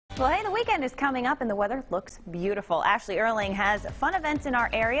Well, hey, the weekend is coming up and the weather looks beautiful. Ashley Erling has fun events in our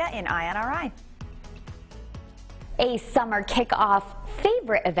area in INRI. A summer kickoff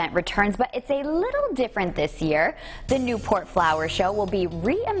favorite event returns, but it's a little different this year. The Newport Flower Show will be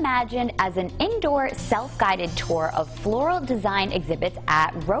reimagined as an indoor self-guided tour of floral design exhibits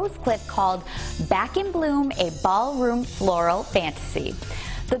at Rosecliff called Back in Bloom, a Ballroom Floral Fantasy.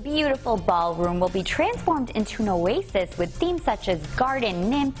 The beautiful ballroom will be transformed into an oasis with themes such as garden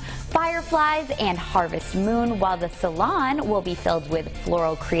nymph, fireflies, and harvest moon, while the salon will be filled with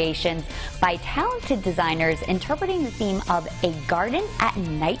floral creations by talented designers interpreting the theme of a garden at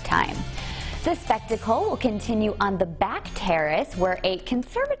nighttime. The spectacle will continue on the back terrace, where a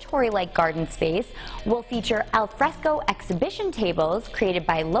conservatory-like garden space will feature alfresco exhibition tables created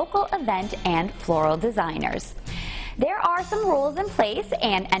by local event and floral designers. There are some rules in place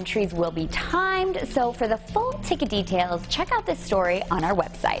and entries will be timed, so for the full ticket details, check out this story on our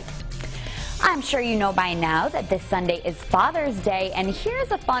website. I'm sure you know by now that this Sunday is Father's Day, and here's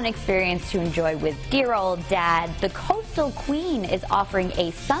a fun experience to enjoy with dear old Dad. The Coastal Queen is offering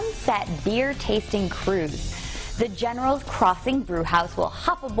a sunset beer tasting cruise. The General's Crossing Brewhouse will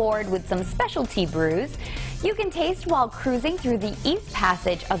hop aboard with some specialty brews. You can taste while cruising through the East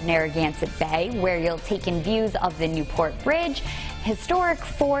Passage of Narragansett Bay, where you'll take in views of the Newport Bridge, historic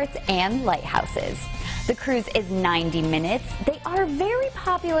forts, and lighthouses. The cruise is 90 minutes. They are very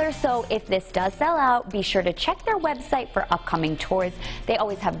popular, so if this does sell out, be sure to check their website for upcoming tours. They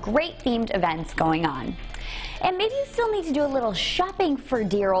always have great themed events going on. And maybe you still need to do a little shopping for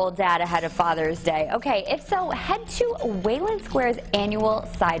dear old Dad ahead of Father's Day. Okay, if so, head to Wayland Square's annual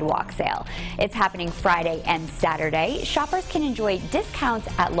sidewalk sale. It's happening Friday and Saturday. Shoppers can enjoy discounts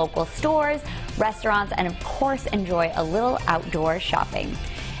at local stores, restaurants, and of course enjoy a little outdoor shopping.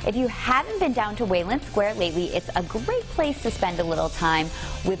 If you haven't been down to Wayland Square lately, it's a great place to spend a little time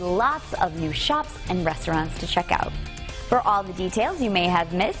with lots of new shops and restaurants to check out. For all the details you may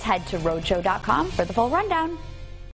have missed, head to rhodeshow.com for the full rundown.